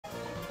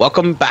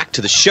Welcome back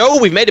to the show.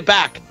 We've made it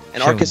back,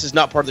 and Arcus is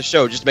not part of the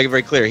show. Just to make it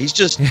very clear, we're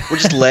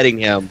just letting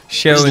him.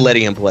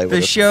 Letting him play with the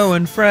us. show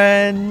and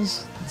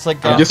Friends. It's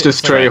like I'm just a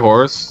stray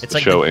horse. It's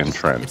like Show and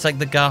Friends. It's like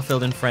the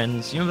Garfield and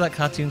Friends. You remember that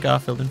cartoon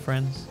Garfield and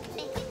Friends?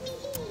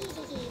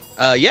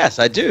 Yes,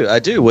 I do. I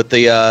do with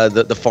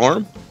the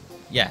farm.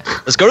 Yeah.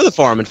 Let's go to the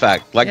farm. In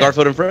fact, like Yeah.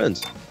 Garfield and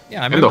Friends.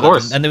 Yeah, I remember the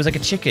horse. And there was like a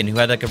chicken who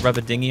had like a rubber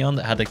dinghy on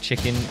that had like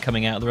chicken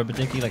coming out of the rubber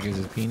dinghy, like it was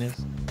his penis.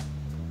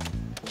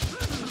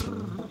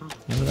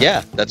 Remember that?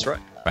 Yeah, that's right.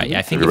 Right. Yeah,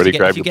 I think Everybody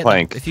grab if you the get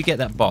plank. if you get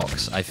that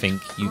box, I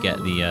think you get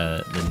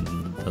the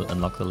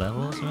unlock the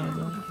level or something like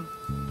that.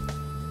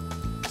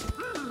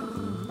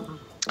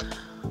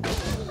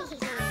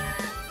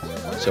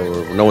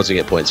 So no one's gonna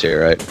get points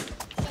here, right?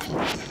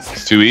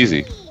 It's too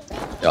easy.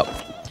 Yep.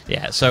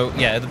 Yeah. So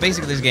yeah, the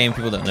basic of this game,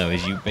 people don't know,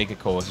 is you make a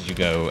course as you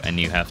go, and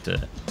you have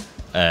to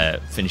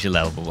finish your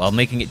level while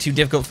making it too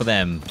difficult for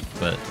them,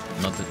 but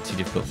not too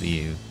difficult for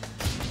you.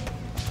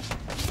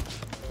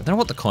 I don't know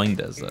what the coin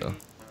does though.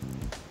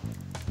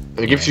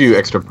 It gives you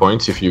extra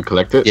points if you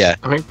collect it. Yeah.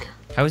 I think.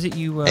 How is it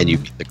you? And you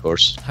beat the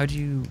course. How do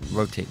you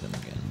rotate them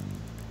again?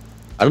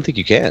 I don't think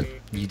you can.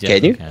 You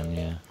Can you? Can,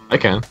 yeah. I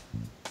can.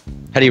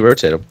 How do you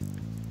rotate them?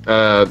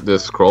 The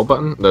scroll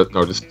button, no,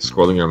 just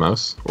scrolling your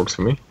mouse works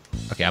for me.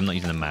 Okay, I'm not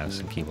using a mouse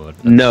and keyboard.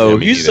 No, Yeah,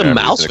 me use neither. the I'm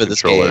mouse using for a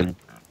this controller. game.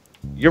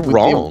 You're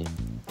wrong.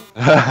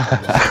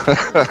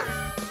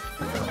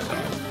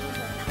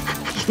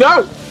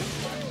 No!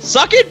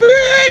 Suck it,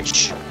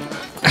 bitch!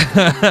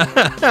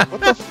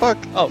 What the fuck?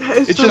 Oh,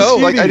 It's It's so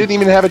just like I cheaty. didn't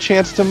even have a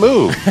chance to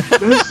move.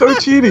 This is so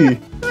cheaty.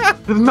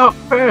 This is not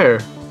fair.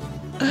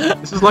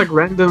 This is like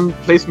random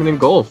placement in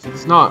golf.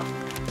 It's not.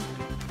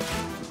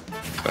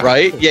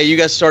 right? Yeah, you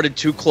guys started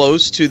too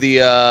close to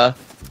the.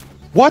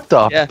 What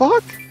the Yeah.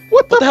 fuck?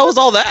 What the hell is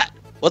all that?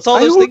 What's all I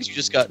those don't- things you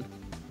just got?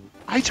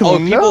 I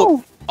don't people-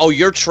 know. Oh,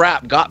 your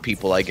trap got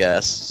people, I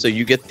guess. So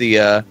you get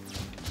the.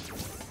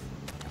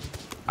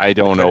 I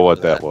don't know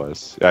what that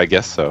was. I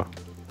guess so.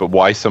 But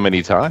why so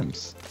many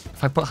times?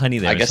 If I put honey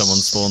there I and guess- someone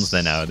spawns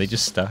there now, are they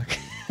just stuck?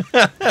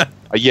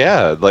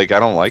 Yeah, like I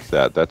don't like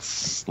that.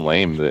 That's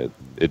lame. That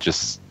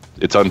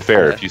it's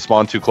unfair. Okay. If you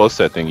spawn too close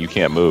to that thing, you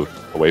can't move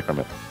away from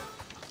it.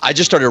 I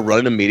just started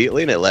running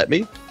immediately and it let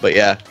me. But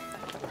yeah.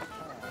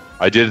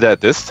 I did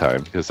that this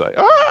time because I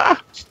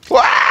ah!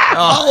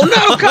 Oh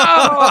no,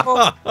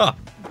 Cock!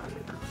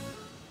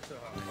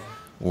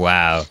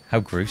 Wow, how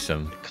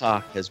gruesome.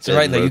 Cock has It's been.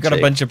 alright though, you got a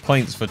rotated. bunch of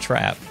points for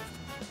trap.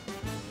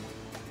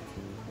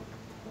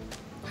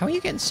 How are you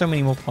getting so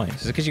many more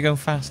points? Is it because you're going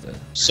faster?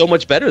 So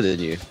much better than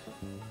you.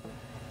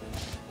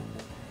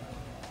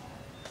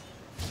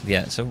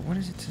 Yeah, so what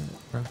is it to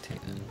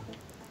rotate then?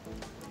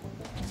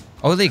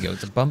 Oh, there you go,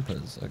 it's the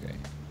bumpers. Okay.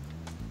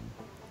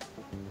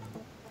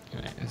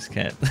 Alright, let's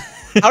get...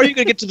 How are you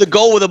gonna get to the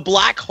goal with a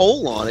black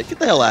hole on it? Get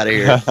the hell out of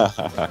here!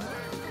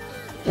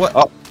 What?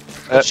 Oh,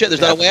 Shit,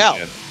 there's not a way out.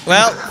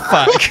 Well,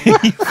 fuck.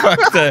 You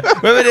fucked it.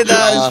 Whoever did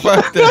that has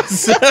fucked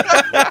us.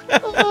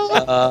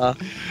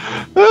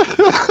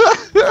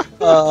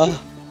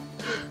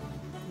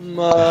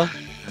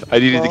 I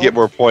needed to get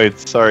more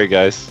points. Sorry,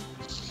 guys.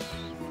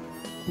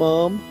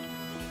 Mom.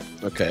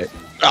 Okay.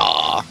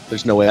 Ah,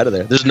 there's no way out of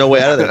there. There's no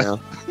way out of there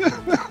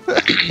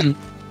now.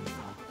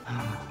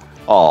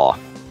 Aw.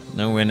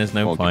 No winners,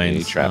 no Won't give me any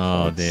points. trap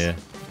Oh points. dear.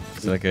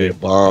 It's like Be a a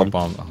bomb.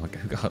 bomb. Oh my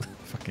god.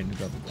 Fucking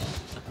got the bomb.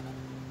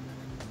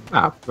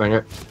 Ah, dang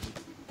it.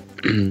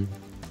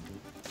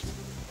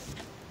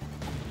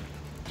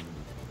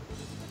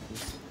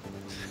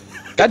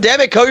 God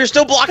damn it, Co, you're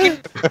still blocking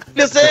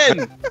this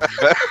in.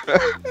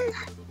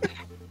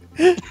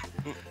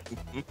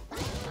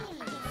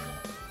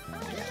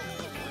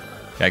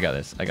 Okay, I got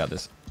this. I got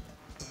this.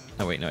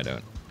 Oh wait, no I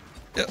don't.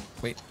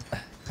 Wait.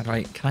 How do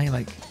I can I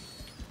like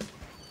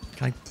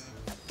can I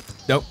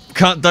Nope,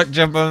 can't duck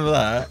jump over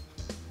that.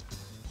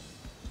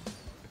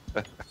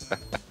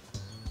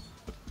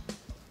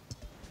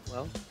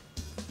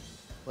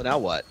 Well, now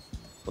what?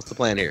 What's the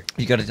plan here?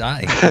 You gotta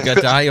die. You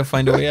gotta die or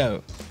find a way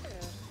out.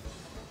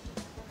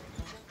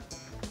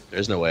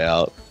 There's no way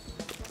out.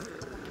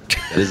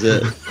 That is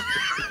it.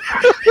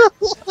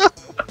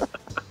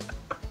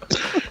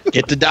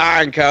 Get to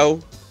dying, Co.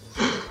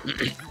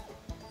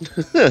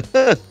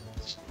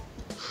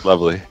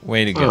 Lovely.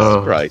 Way to go.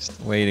 Oh. Christ.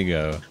 Way to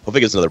go. Hope it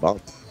gets another bomb.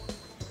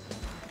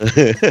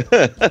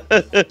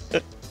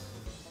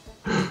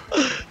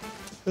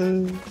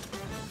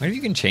 Maybe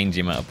you can change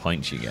the amount of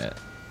points you get.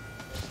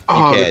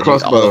 Oh, You the can,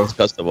 crossbow. it's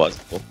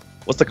customizable.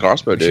 What's the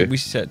crossbow do? We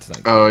should set it to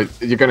that. Oh,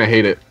 you're gonna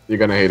hate it. You're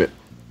gonna hate it.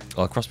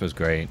 Oh, the crossbow's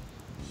great.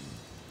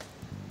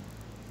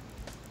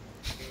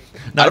 I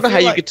don't know feel how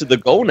you like- get to the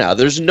goal now.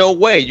 There's no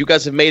way. You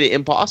guys have made it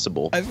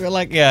impossible. I feel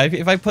like, yeah,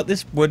 if I put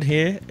this wood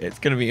here, it's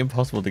going to be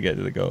impossible to get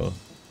to the goal.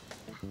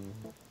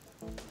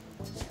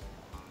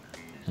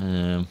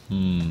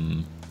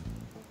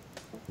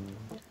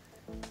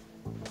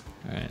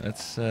 Alright,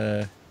 let's,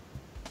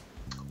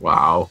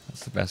 Wow.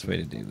 that's the best way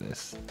to do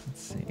this.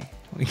 Let's see.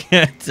 We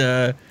get,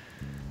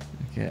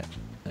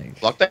 like...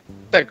 Block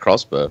that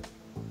crossbow.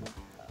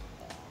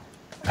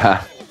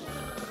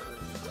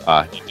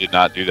 You did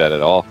not do that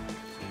at all.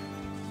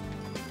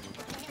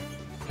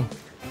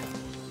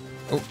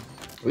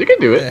 You can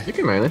do it. You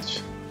can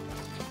manage.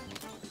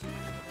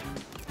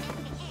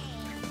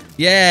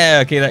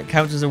 Yeah, okay, that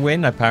counts as a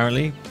win,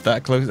 apparently. That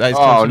is close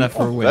Oh, enough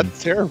for a no, win.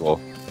 that's terrible.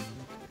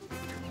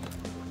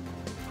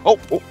 Oh,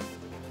 oh.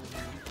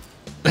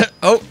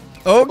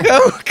 Oh, go!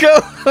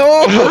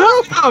 Oh.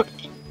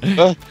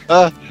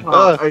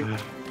 I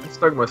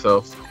stuck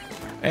myself.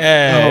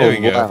 Yeah, there we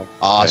go. Wow.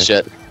 Oh Okay.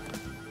 shit.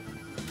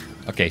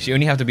 Okay, so you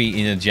only have to be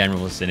in a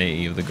general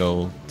vicinity of the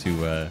goal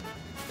to.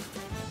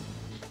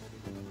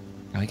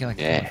 Oh, you get like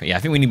Yeah. yeah, I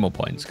think we need more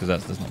points because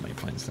there's not many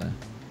points there.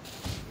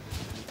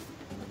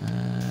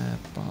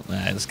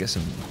 Let's get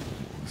some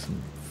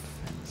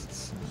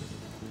fences.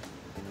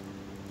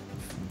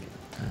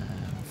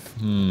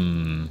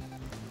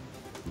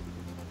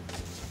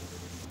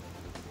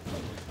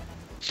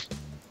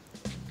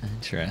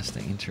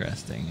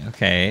 Interesting.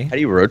 Okay. How do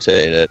you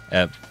rotate it?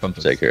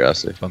 Bumpers. Just out of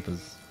curiosity.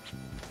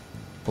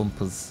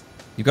 Bumpers.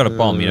 You got a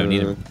bomb. You don't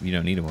need a. You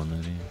don't need a one though,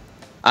 do you?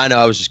 I know.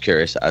 I was just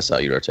curious. I saw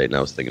you rotate, and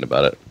I was thinking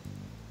about it.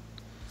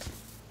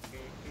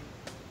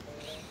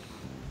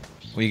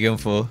 What are you going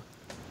for?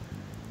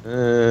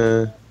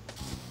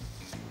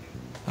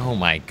 Oh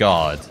my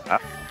god.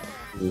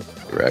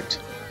 Correct.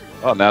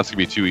 Oh, now it's gonna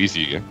be too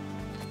easy again.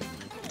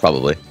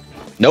 Probably.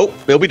 Nope.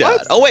 Bilby died.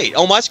 What? Oh wait.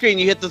 On my screen,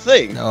 you hit the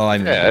thing. Oh,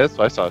 I'm. Yeah, that's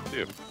what I saw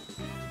too.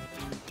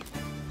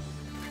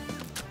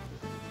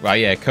 Right,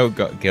 yeah, code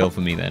got Gil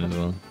for me then as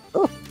well.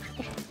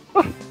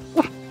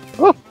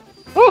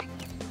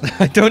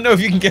 I don't know if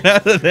you can get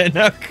out of there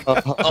now.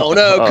 Oh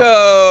no,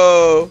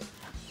 Co!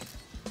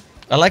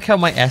 I like how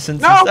my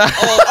essence No! is that.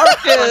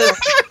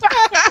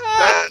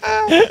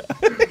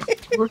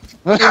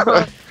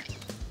 Oh,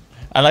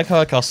 I like how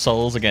like our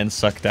souls are getting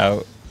sucked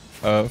out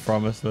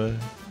from us there.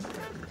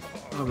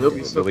 Oh, they'll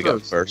be so Bilby got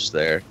close. first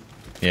there.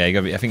 Yeah, you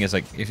gotta be. I think it's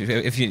like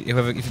if you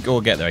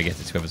all get there, I guess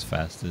it's whoever's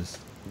fastest.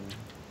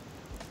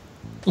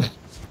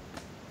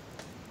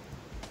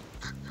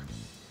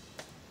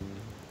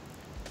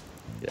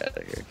 Get out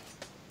of here.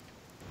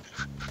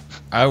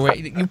 Oh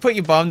wait, you put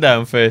your bomb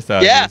down first,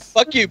 though. Yeah,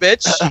 fuck you,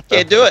 bitch.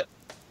 Can't do it.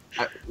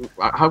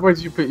 How about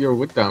you put your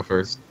wood down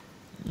first?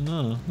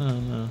 No.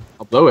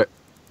 I'll blow it.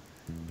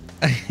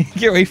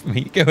 Get away from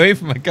me! Get away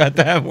from my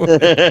goddamn wood.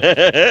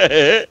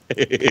 There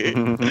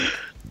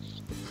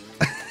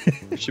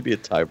should be a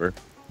timer.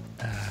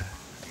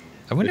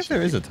 I wonder if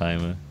there is a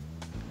timer.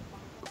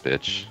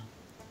 Bitch.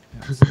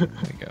 There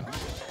we go.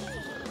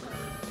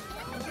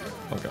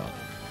 Oh god.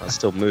 That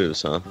still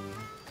moves, huh?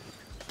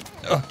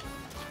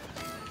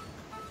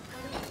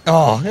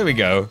 Oh, there we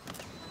go.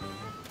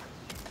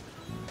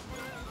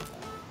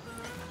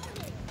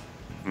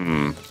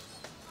 Hmm.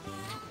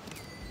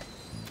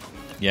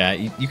 Yeah,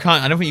 you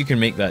can't. I don't think you can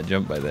make that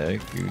jump by there,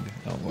 dude.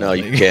 Oh, No, well,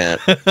 you can't.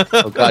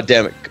 Oh god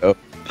damn it, Go.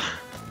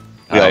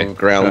 We all Hi.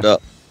 ground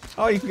up.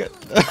 Oh, you can get.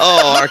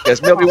 Oh,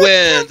 Arcus, Milby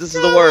wins. This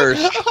is the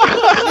worst.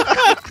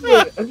 I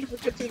never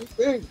get to the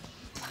thing.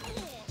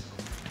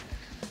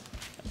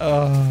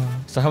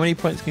 So how many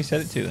points can you set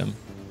it to them?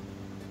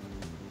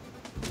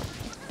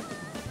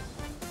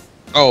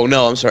 Oh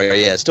no, I'm sorry.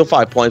 Yeah, it's still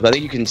 5 points, but I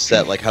think you can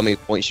set like how many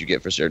points you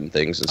get for certain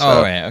things and stuff.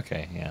 Oh, right.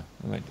 Okay. Yeah,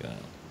 we might do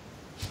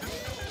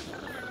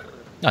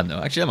that.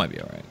 No, actually, that might be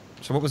all right.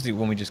 So what was the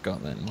one we just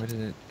got then?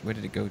 Where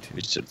did it go to?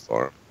 We just did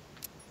farm.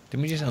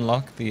 Didn't we just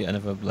unlock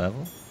another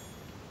level?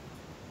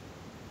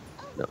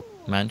 No.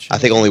 Mansion? I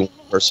think only one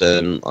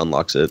person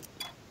unlocks it.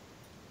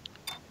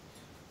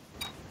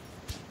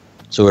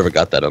 So whoever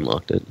got that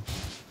unlocked it.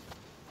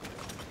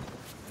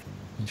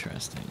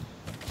 Interesting.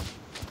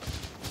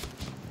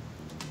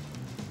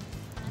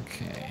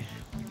 Okay,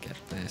 let me get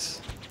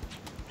this.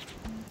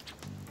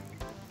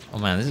 Oh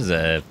man, this is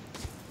a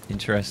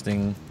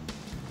interesting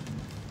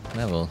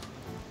level.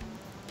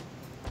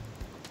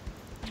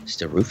 It's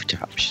the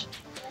rooftops.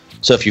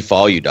 So if you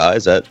fall, you die.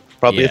 Is that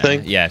probably yeah, a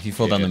thing? Yeah, if you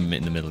fall down Yeah.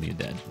 in the middle, you're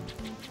dead.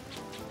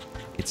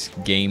 It's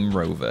game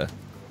rover.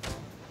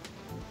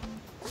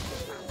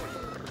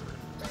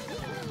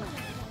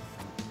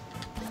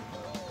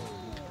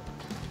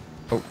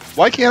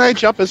 Why can't I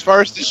jump as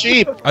far as the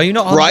sheep? Are you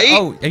not holding, Right?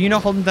 Oh, are you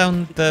not holding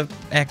down the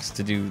X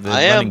to do the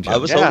I am. running jump? I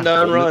was holding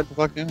down run.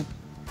 Fuck yeah.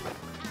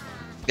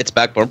 It's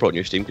back bumper on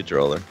your Steam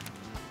controller.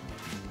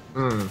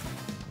 Hmm.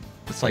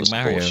 It's like It's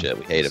Mario. bullshit,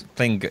 we hate It's it.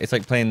 playing. It's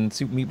like playing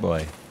Super Meat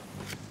Boy.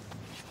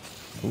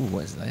 Ooh,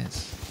 what is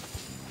this?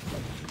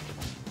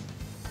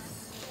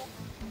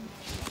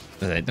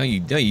 Don't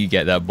you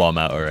get that bomb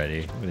out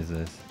already? What is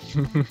this?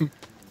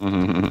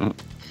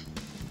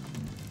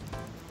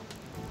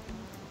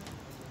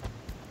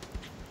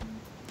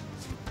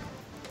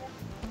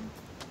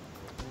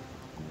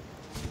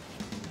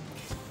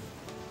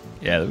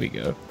 Yeah, there we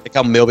go. Like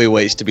how Milby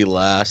waits to be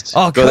last.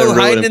 Oh, Go there go and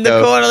ruin hiding him, in the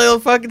Go. corner, little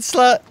fucking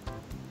slut.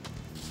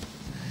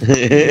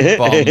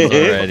 Bombs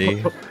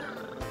already.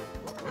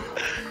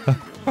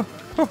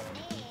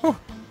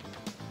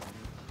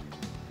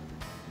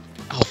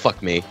 Oh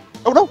fuck me.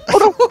 Oh no! Oh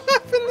no! What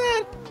happened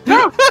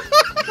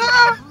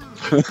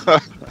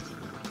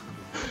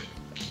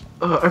then?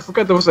 I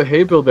forgot there was a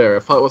hay bale there. I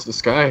thought it was the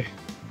sky.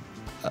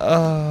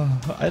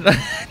 I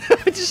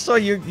just saw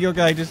your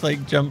guy just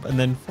like jump and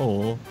then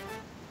fall.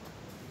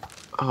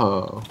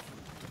 Oh.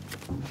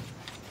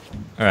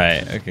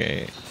 Alright,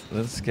 okay.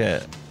 Let's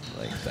get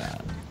like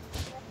that.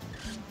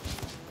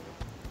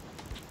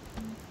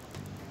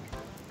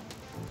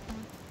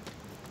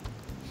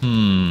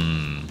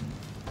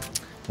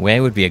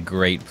 Where would be a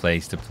great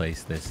place to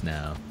place this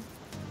now?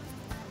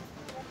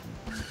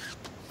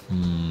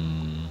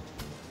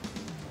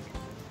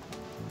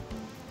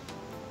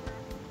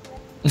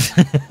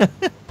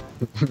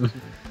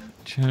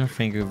 Trying to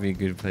think it would be a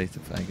good place to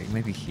play.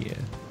 Maybe here.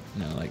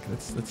 No, like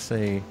let's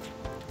say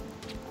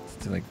let's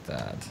do like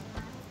that.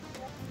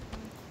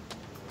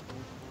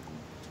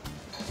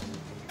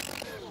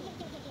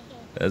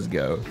 Let's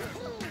go.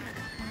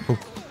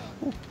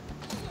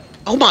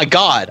 Oh my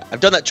god! I've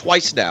done that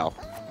twice now.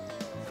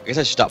 I guess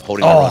I should stop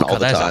holding on all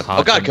the time.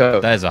 Oh god,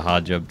 go! That is a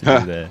hard job to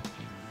do there.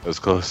 That was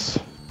close.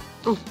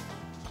 Ooh.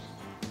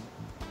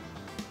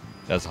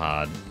 That's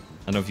hard.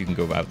 I don't know if you can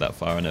go out that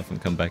far enough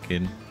and come back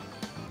in.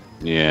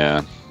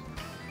 Yeah.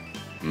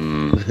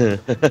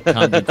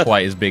 Can't do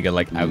quite as big a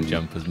like out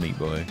jump as Meat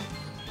Boy.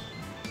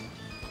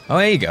 Oh,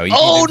 there you go. You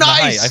Oh, can do it from the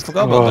nice! height. I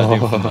forgot about that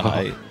dude from the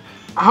height.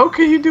 How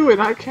can you do it?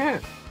 I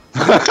can't.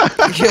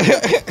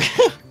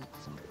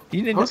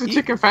 You didn't. How's the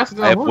chicken faster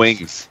than I a have horse?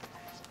 wings.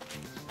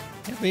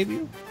 Yeah,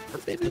 baby.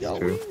 Baby got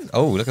true. wings.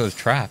 Oh, look at those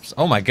traps.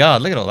 Oh my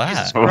god, look at all that.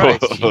 Jesus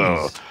Christ.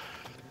 Jeez.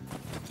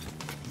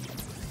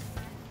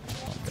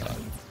 Oh god.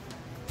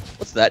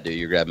 What's that do?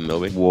 You're grabbing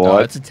Milby? Oh,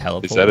 What? it's a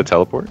teleport. Is that a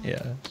teleport?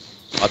 Yeah.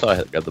 I thought I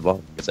had grabbed the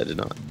ball. Guess I did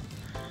not. Here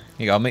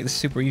you go. I'll make this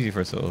super easy for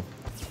us all.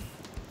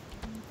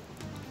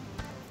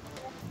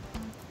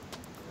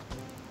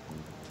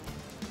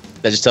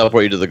 Did I just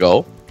teleport you to the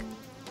goal?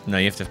 No,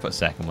 you have to put a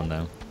second one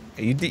down.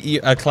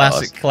 A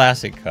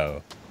classic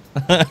Co.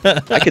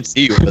 I could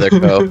see you over there,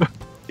 Ko. I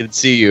could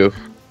see you.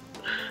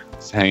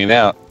 Just hanging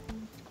out.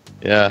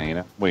 Yeah. Hanging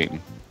out.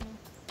 Waiting.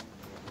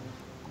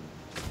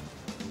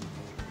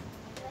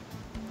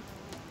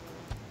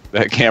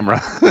 That camera.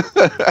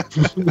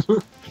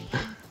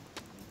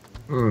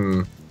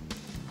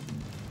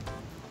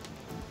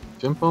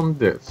 Jump on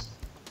this.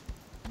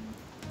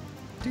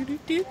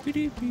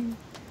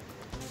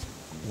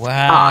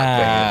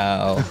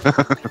 Wow.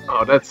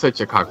 Oh, that's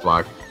such a cock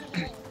block.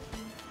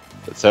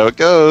 That's how it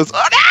goes.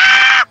 Oh,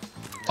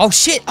 Oh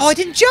shit! Oh, I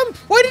didn't jump!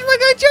 Why didn't my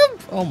guy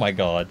jump? Oh my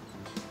god.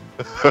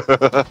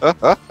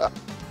 no!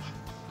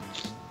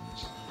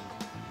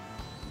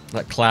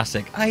 That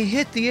classic. I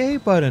hit the A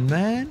button,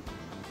 man.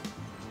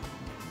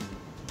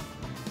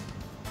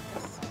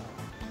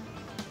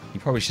 You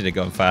probably should have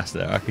gone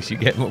faster, because you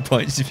get more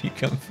points if you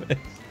come first.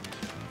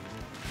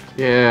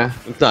 Yeah.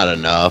 It's not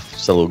enough.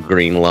 It's a little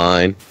green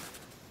line.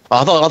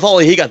 I thought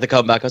he got the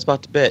comeback. I was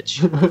about to bitch.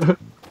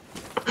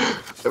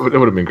 That would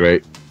have been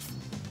great.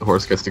 The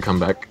horse gets to come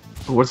back.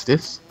 Oh, what's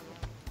this?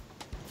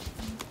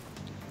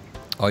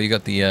 Oh, you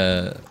got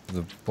the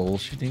ball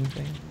shooting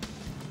thing?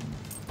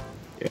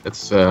 Yeah,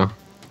 it's the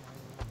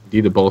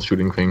ball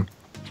shooting thing.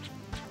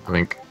 I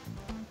think.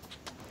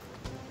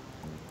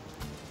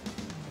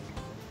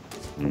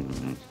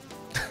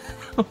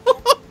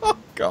 Oh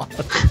god.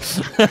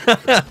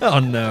 Oh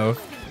no.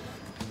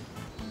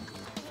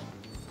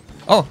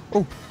 Oh,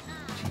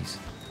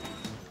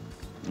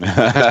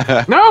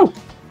 jeez. No!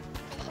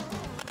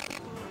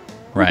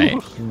 Right.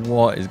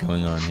 What is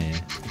going on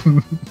here?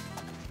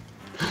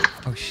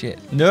 Oh shit.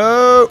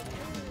 No!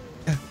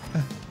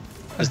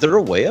 Is there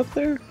a way up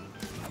there?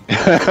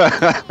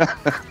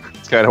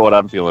 It's kind of what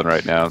I'm feeling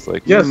right now. It's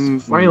like, Yes,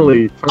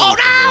 finally. Oh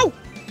no!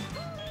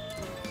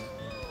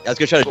 I was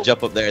gonna try to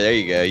jump up there. There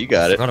you go. You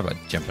got I it. forgot about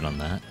jumping on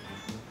that.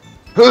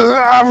 no!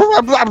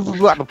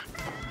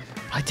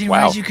 I didn't Wow.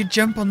 realize you could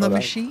jump on the Oh, that-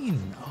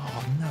 machine.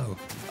 Oh no.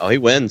 Oh, he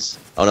wins.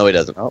 Oh no, he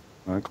doesn't. Oh,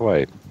 not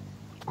quite.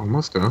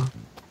 Almost, huh?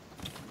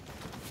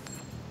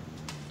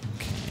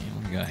 Okay,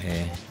 what we got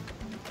here?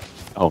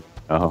 Oh,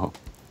 no.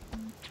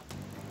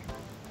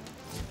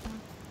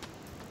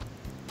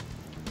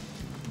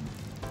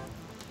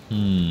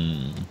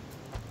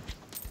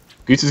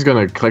 Goose is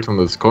gonna collect on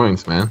those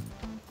coins, man.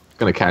 He's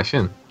gonna cash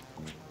in.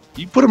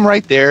 You put him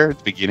right there at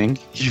the beginning.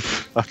 You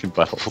fucking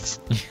buttholes.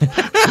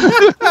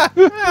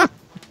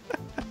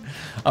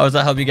 Oh, does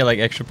that help you get like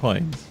extra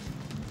points?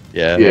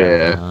 Yeah.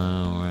 Yeah.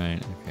 Oh, right,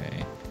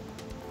 okay.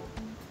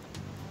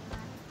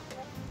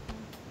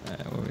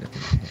 What are we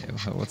looking at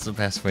here? What's the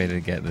best way to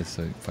get this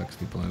so it fucks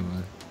people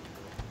over?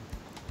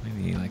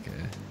 Maybe like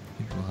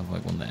maybe we'll have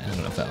like one there. I don't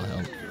know if that'll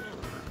help.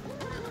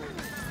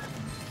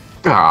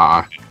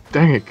 Ah,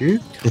 dang it,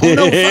 Goose. Oh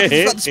no, fuck,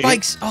 it's got the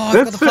spikes! Oh, I've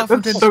got the That's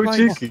platform that's to so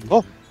spikes. cheeky.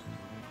 Oh.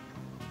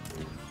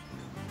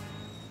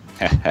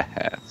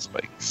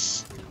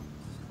 Spikes.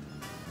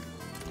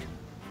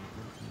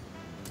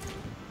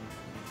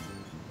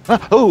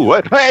 Oh,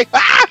 what? Hey!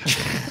 Ah!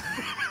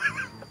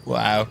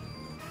 Wow.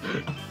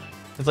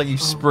 It's like you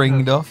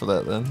springed off of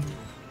that then.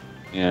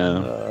 Yeah.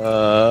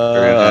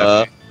 Very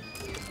happy.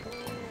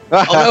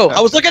 Oh no!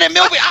 I was looking at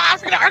Milby. Ah, I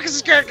forgot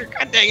Arcus' character.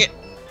 God dang it!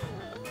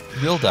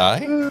 We'll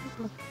die.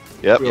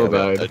 Yep. We all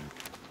died.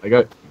 I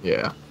got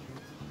yeah.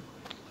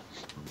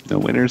 No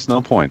winners,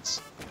 no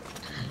points.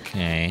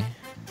 Okay.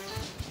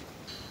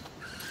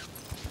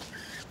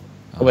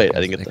 Oh, wait, I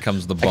didn't get Here the-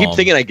 comes the I bomb. keep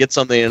thinking I get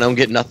something and I don't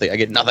get nothing. I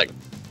get nothing.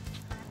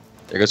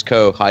 There goes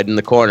Ko, hiding in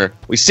the corner.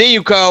 We see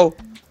you, Ko!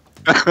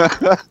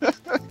 Um,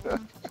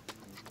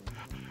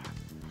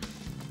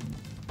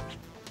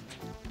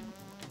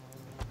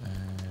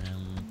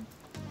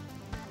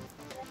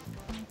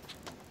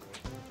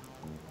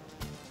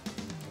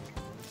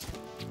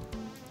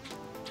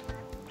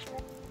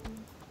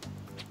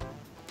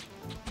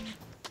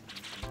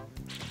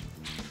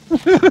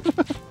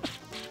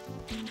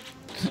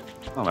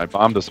 Oh, my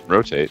bomb doesn't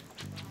rotate.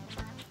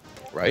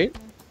 Right?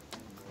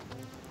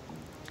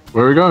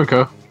 Where are we going,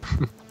 Co?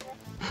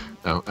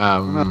 No.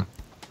 Let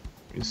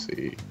me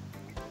see. you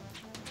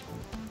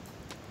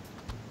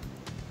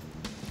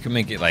can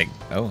make it like,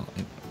 oh,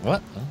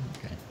 what?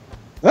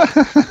 Oh, okay.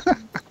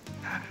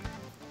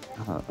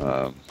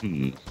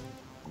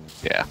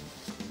 Yeah.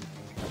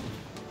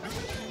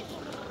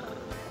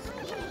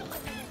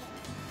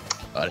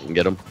 I didn't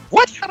get him.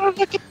 What? How did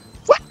I get?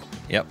 What?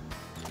 Yep.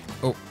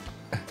 Oh,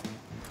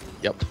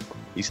 Yep.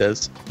 He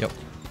says. yep.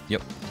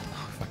 Yep.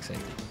 Oh, fuck's sake.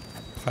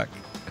 Fuck.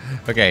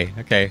 Okay,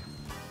 okay.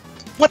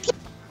 What?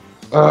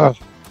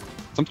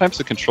 Sometimes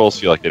the controls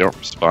feel like they don't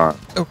respond.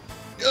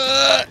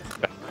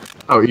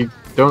 Oh, you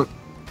don't.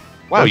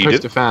 Wow, don't you touch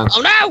did. the fan.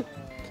 Oh no!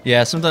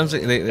 Yeah, sometimes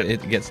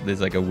it gets, there's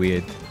like a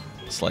weird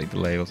slight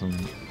delay or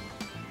something.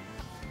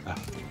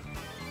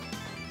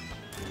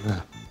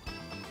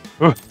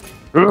 Oh,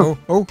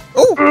 oh, oh!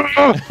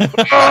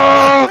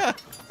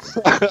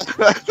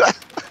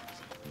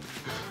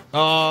 Oh!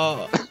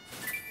 Oh!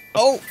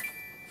 Oh!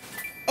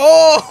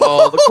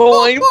 Oh, the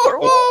coin!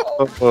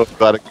 Oh,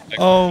 got it.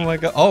 Oh my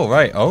god. Oh,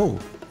 right. Oh.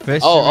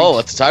 Fish Oh,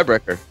 it's a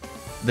tiebreaker.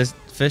 This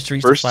fish to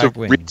reach First the to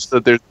flag reach wins.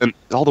 that there's and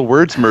all the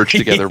words merged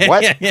together.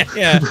 What?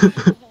 yeah.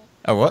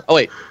 Oh, what? Oh,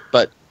 wait,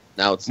 but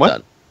now it's What?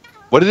 done.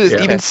 What did it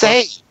Yeah. even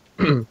say?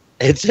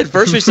 It said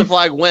first reach the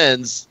flag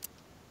wins,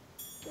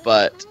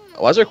 but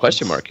why is there a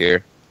question mark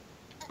here?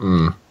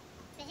 Hmm.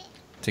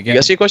 To You get.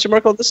 guys see a question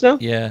mark on this now?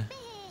 Yeah.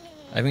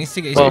 I think it's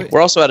to get. Well, we're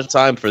also out of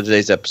time for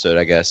today's episode,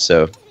 I guess,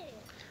 so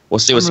we'll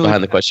see what's I'm really-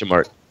 behind the question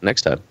mark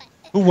next time.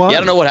 Who won? Yeah, I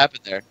don't know what happened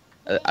there.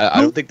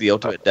 I don't think the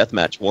ultimate death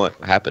match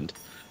happened.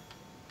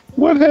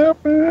 What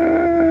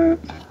happened.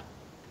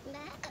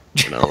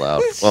 We're not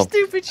allowed. Well,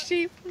 Stupid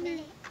sheep.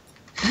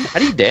 how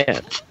do you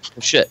dance?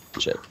 Oh, shit.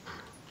 Yeah,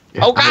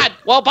 Oh, God!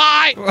 Well,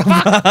 bye!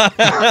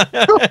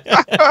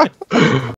 Bye.